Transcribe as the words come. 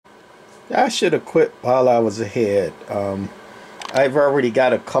I should have quit while I was ahead. I've already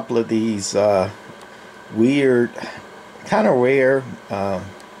got a couple of these weird, kind of rare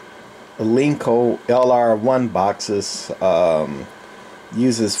Elenco LR1 boxes.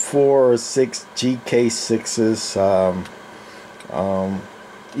 Uses 4 or 6 GK6s.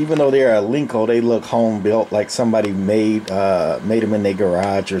 Even though they're Elenco, they look home built, like somebody made them in their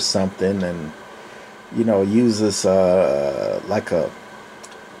garage or something, and uses like a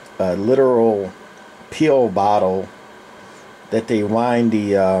literal pill bottle that they wind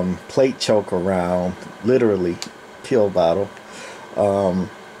the plate choke around, literally pill bottle.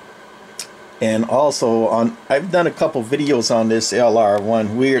 And also I've done a couple videos on this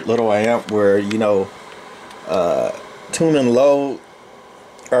LR1 weird little amp where tune and load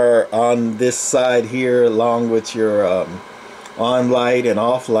are on this side here along with your on light and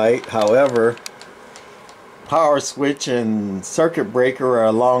off light. However, power switch and circuit breaker are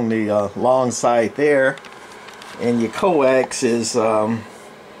along the long side there, and your coax is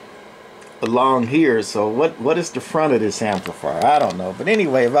along here. So what is the front of this amplifier? I don't know, but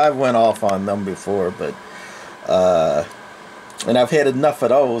anyway, I've went off on them before, but and I've had enough of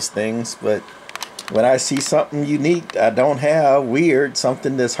those things. But when I see something unique I don't have, weird,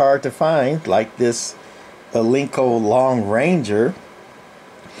 something that's hard to find, like this Elenco Long Ranger,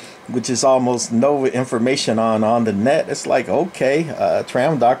 which is almost no information on the net, it's like, okay,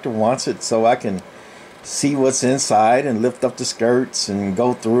 Tram Doctor wants it so I can see what's inside and lift up the skirts and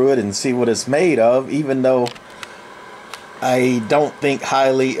go through it and see what it's made of, even though I don't think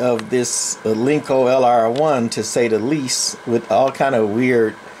highly of this Elenco LR1, to say the least, with all kind of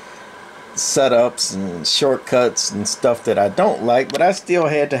weird setups and shortcuts and stuff that I don't like. But I still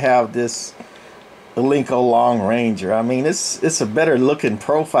had to have this Elenco Long Ranger. I mean, it's a better looking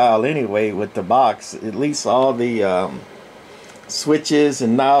profile anyway with the box. At least all the switches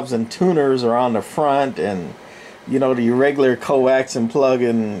and knobs and tuners are on the front, and the regular coax and plug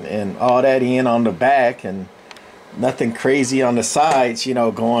and all that in on the back, and nothing crazy on the sides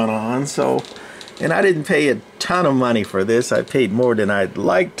going on. So, and I didn't pay a ton of money for this. I paid more than I'd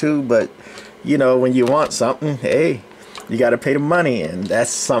like to, but when you want something, hey, you got to pay the money, and that's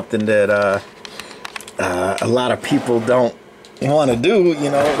something that a lot of people don't want to do.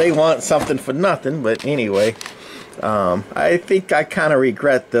 They want something for nothing. But anyway, I think I kind of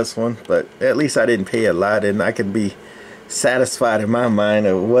regret this one, but at least I didn't pay a lot, and I can be satisfied in my mind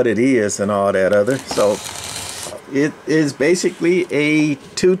of what it is and all that other. So it is basically a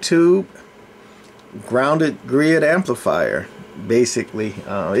 2-tube grounded grid amplifier. Basically,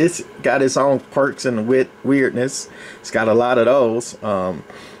 it's got its own quirks and weirdness. It's got a lot of those.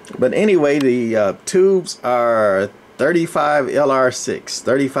 But anyway, the tubes are 35 LR6,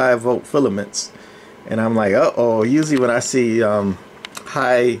 35 volt filaments. And I'm like, uh-oh, usually when I see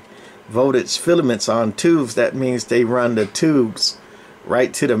high voltage filaments on tubes, that means they run the tubes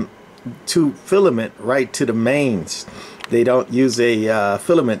right to the tube filament right to the mains. They don't use a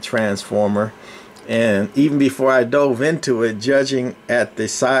filament transformer. And even before I dove into it, judging at the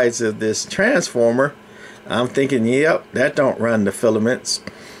size of this transformer, I'm thinking, yep, that don't run the filaments.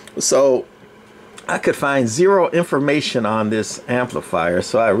 So I could find zero information on this amplifier,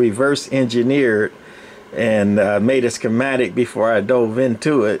 so I reverse engineered and made a schematic before I dove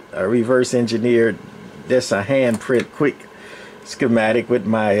into it. I reverse engineered this, a handprint quick schematic with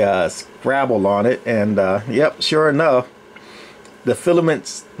my Scrabble on it, and yep, sure enough, the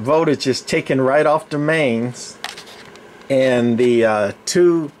filaments voltage is taken right off the mains, and the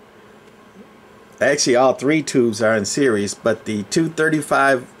actually all three tubes are in series, but the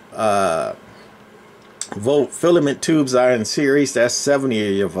 235 volt filament tubes are in series. That's 70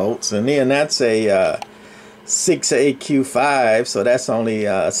 of your volts, and then that's a 6AQ5, so that's only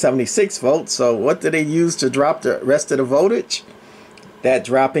 76 volts. So what do they use to drop the rest of the voltage? That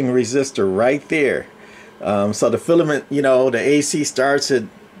dropping resistor right there. So the filament, the AC starts at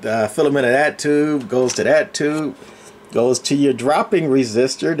the filament of that tube, goes to that tube, goes to your dropping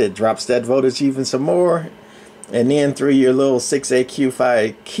resistor that drops that voltage even some more, and then through your little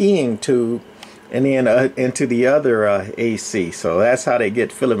 6AQ5 keying tube, and then into the other AC. So that's how they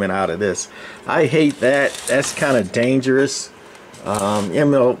get filament out of this. I hate that. That's kind of dangerous.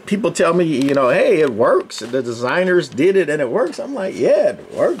 People tell me, hey, it works. The designers did it and it works. I'm like, yeah,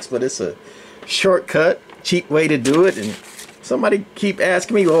 it works, but it's a shortcut, cheap way to do it. And somebody keep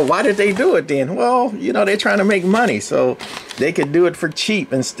asking me, well, why did they do it then? Well, they're trying to make money, so they could do it for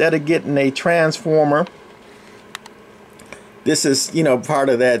cheap instead of getting a transformer. This is, part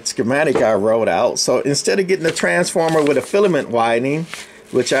of that schematic I wrote out. So instead of getting a transformer with a filament winding,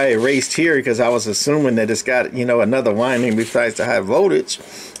 which I erased here because I was assuming that it's got, you know, another winding besides the high voltage,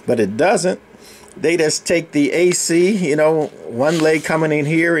 but it doesn't. They just take the AC, you know, one leg coming in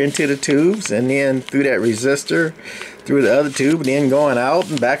here into the tubes, and then through that resistor, through the other tube, and then going out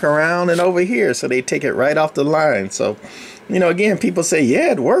and back around and over here. So they take it right off the line. So, you know, again, people say,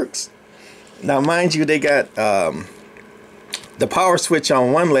 yeah, it works. Now, mind you, they got the power switch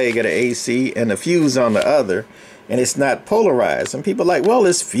on one leg of the AC and the fuse on the other, and it's not polarized. And people are like, well,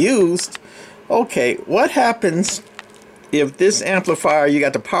 it's fused. Okay, what happens if this amplifier, you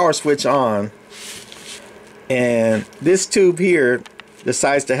got the power switch on, and this tube here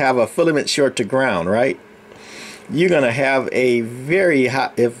decides to have a filament short to ground, right? You're going to have a very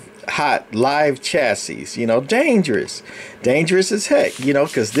hot live chassis, you know, dangerous as heck, you know,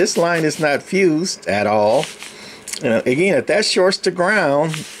 because this line is not fused at all. You know, again, if that shorts to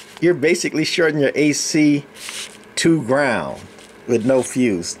ground, you're basically shorting your AC to ground with no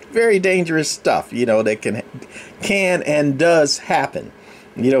fuse. Very dangerous stuff, you know, that can and does happen,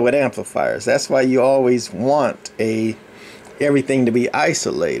 you know, with amplifiers. That's why you always want everything to be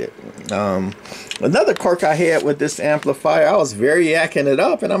isolated. Another quirk I had with this amplifier, I was very yakking it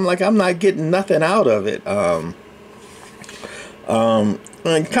up, and I'm like, I'm not getting nothing out of it.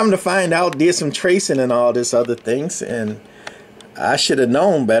 And come to find out, did some tracing and all this other things, and I should have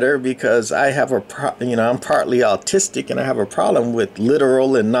known better, because I have you know, I'm partly autistic, and I have a problem with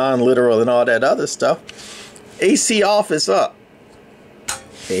literal and non-literal and all that other stuff. AC off is up,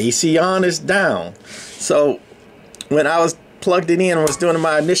 AC on is down. So when I was plugged it in and was doing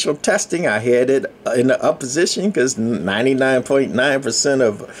my initial testing, I had it in the up position, because 99.9%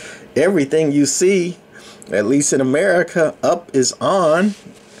 of everything you see, at least in America, up is on,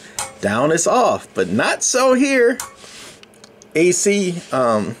 down is off. But not so here. AC,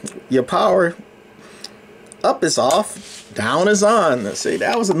 your power, up is off, down is on. Let's see,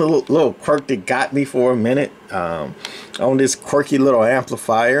 that was a little quirk that got me for a minute on this quirky little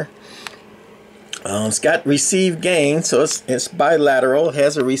amplifier. It's got receive gain, so it's bilateral. It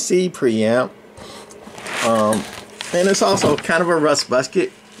has a receive preamp, and it's also kind of a rust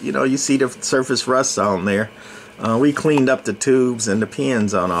bucket. You know, you see the surface rust on there. We cleaned up the tubes and the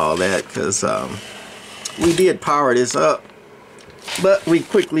pins on all that, because we did power this up, but we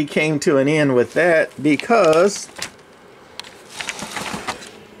quickly came to an end with that, because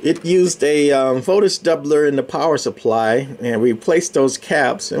it used a voltage doubler in the power supply, and we replaced those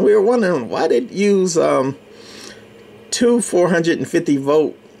caps, and we were wondering why did it use two 450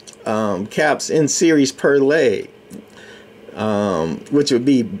 volt caps in series per leg, which would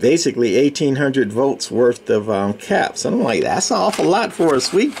be basically 1800 volts worth of caps. And I'm like, that's an awful lot for a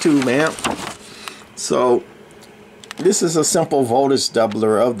sweep tube amp. So this is a simple voltage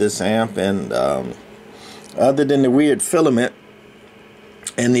doubler of this amp, and other than the weird filament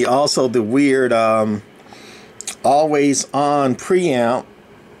and also the weird always on preamp.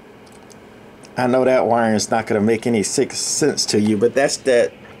 I know that wiring is not going to make any sense to you, but that's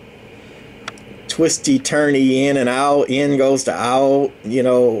that twisty turny in and out. In goes to out, you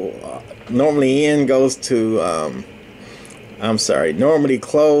know. Normally in goes to normally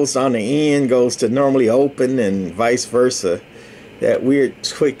closed on the end goes to normally open, and vice versa. That weird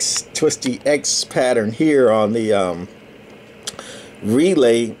twisty X pattern here on the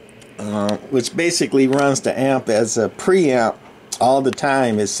relay, which basically runs the amp as a preamp all the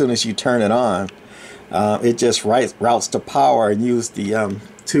time. As soon as you turn it on, it just routes the power and use the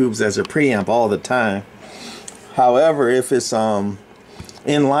tubes as a preamp all the time. However, if it's in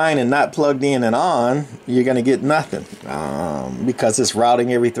line and not plugged in and on, you're gonna get nothing, because it's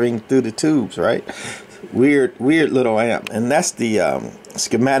routing everything through the tubes, right? Weird little amp. And that's the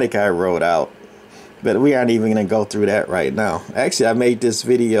schematic I wrote out, but we aren't even going to go through that right now. Actually, I made this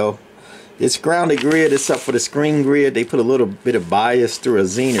video. It's grounded grid except for the screen grid. They put a little bit of bias through a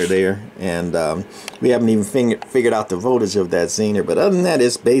Zener there, and we haven't even figured out the voltage of that Zener. But other than that,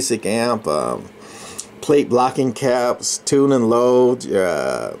 it's basic amp, plate blocking caps, tune and load,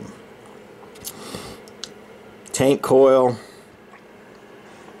 tank coil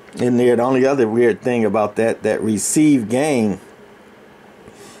in there. The only other weird thing about that receive gain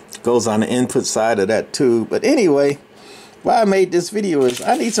goes on the input side of that tube. But anyway, why I made this video is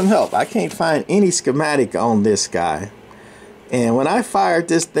I need some help. I can't find any schematic on this guy, and when I fired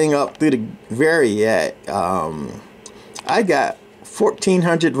this thing up through the variac, I got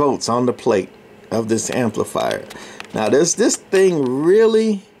 1400 volts on the plate of this amplifier. Now does this thing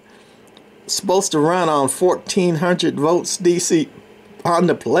really supposed to run on 1400 volts DC on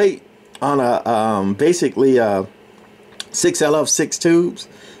the plate on a basically 6LF6 tubes,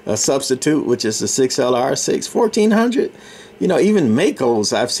 a substitute, which is the 6LR6 1400? you know, even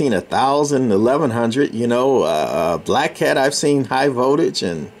Makos, I've seen 1,000, 1,100. You know, Black Cat, I've seen high voltage,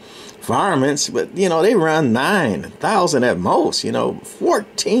 and Varmints, but you know, they run 9,000 at most. You know,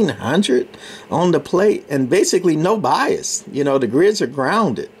 1,400 on the plate, and basically no bias. You know, the grids are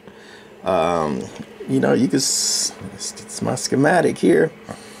grounded. You know, you can, it's my schematic here.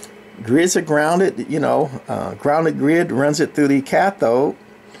 Grids are grounded. You know, grounded grid runs it through the cathode.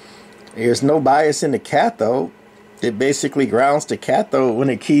 There's no bias in the cathode. It basically grounds the cathode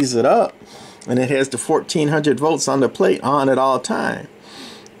when it keys it up, and it has the 1,400 volts on the plate on at all time.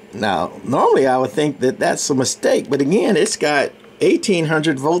 Now, normally I would think that that's a mistake, but again, it's got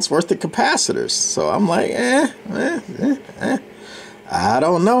 1,800 volts worth of capacitors. So I'm like, I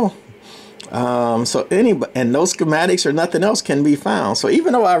don't know. So anybody, and those schematics or nothing else can be found. So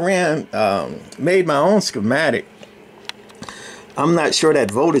even though I made my own schematic, I'm not sure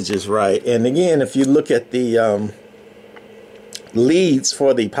that voltage is right. And again, if you look at the leads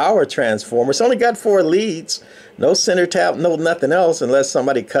for the power transformer, it's only got 4 leads. No center tap, no nothing else, unless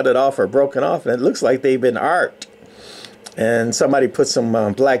somebody cut it off or broken off. And it looks like they've been arced. And somebody put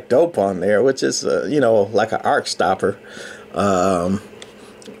some black dope on there, which is, you know, like an arc stopper.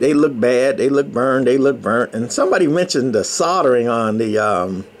 They look bad. They look burned. They look burnt. And somebody mentioned the soldering on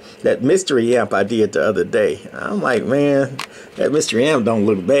the that mystery amp I did the other day. I'm like, man, that mystery amp don't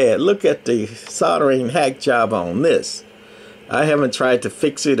look bad. Look at the soldering hack job on this. I haven't tried to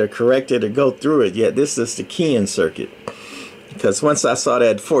fix it or correct it or go through it yet. This is the keying circuit. Because once I saw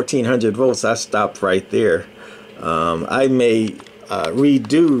that 1,400 volts, I stopped right there. I may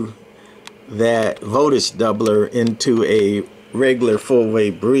redo that voltage doubler into a regular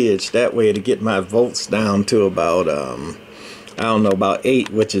full-wave bridge. That way to get my volts down to about, I don't know, about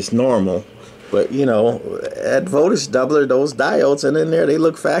 8, which is normal. But, you know, at voltage doubler, those diodes are in there. They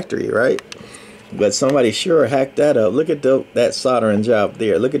look factory, right? But somebody sure hacked that up. Look at that soldering job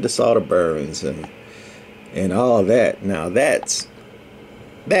there. Look at the solder burns and all that. Now that's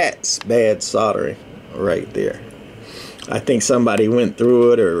bad soldering right there. I think somebody went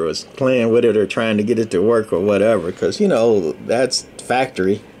through it or was playing with it or trying to get it to work or whatever. Because, you know, that's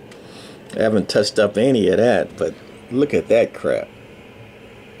factory. I haven't touched up any of that. But look at that crap.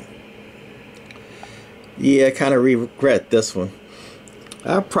 Yeah, I kind of regret this one.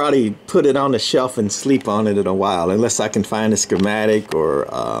 I'll probably put it on the shelf and sleep on it in a while, unless I can find a schematic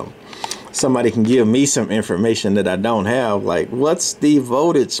or somebody can give me some information that I don't have. Like, what's the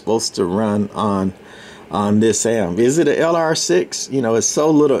voltage supposed to run on this amp? Is it a LR6? You know, it's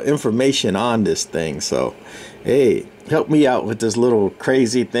so little information on this thing. So, hey, help me out with this little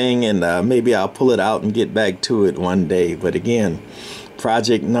crazy thing, and maybe I'll pull it out and get back to it one day. But again,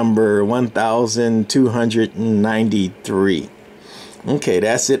 project number 1293. Okay,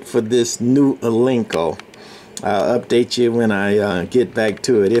 that's it for this new Elenco. I'll update you when I get back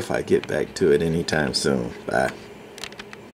to it, if I get back to it anytime soon. Bye.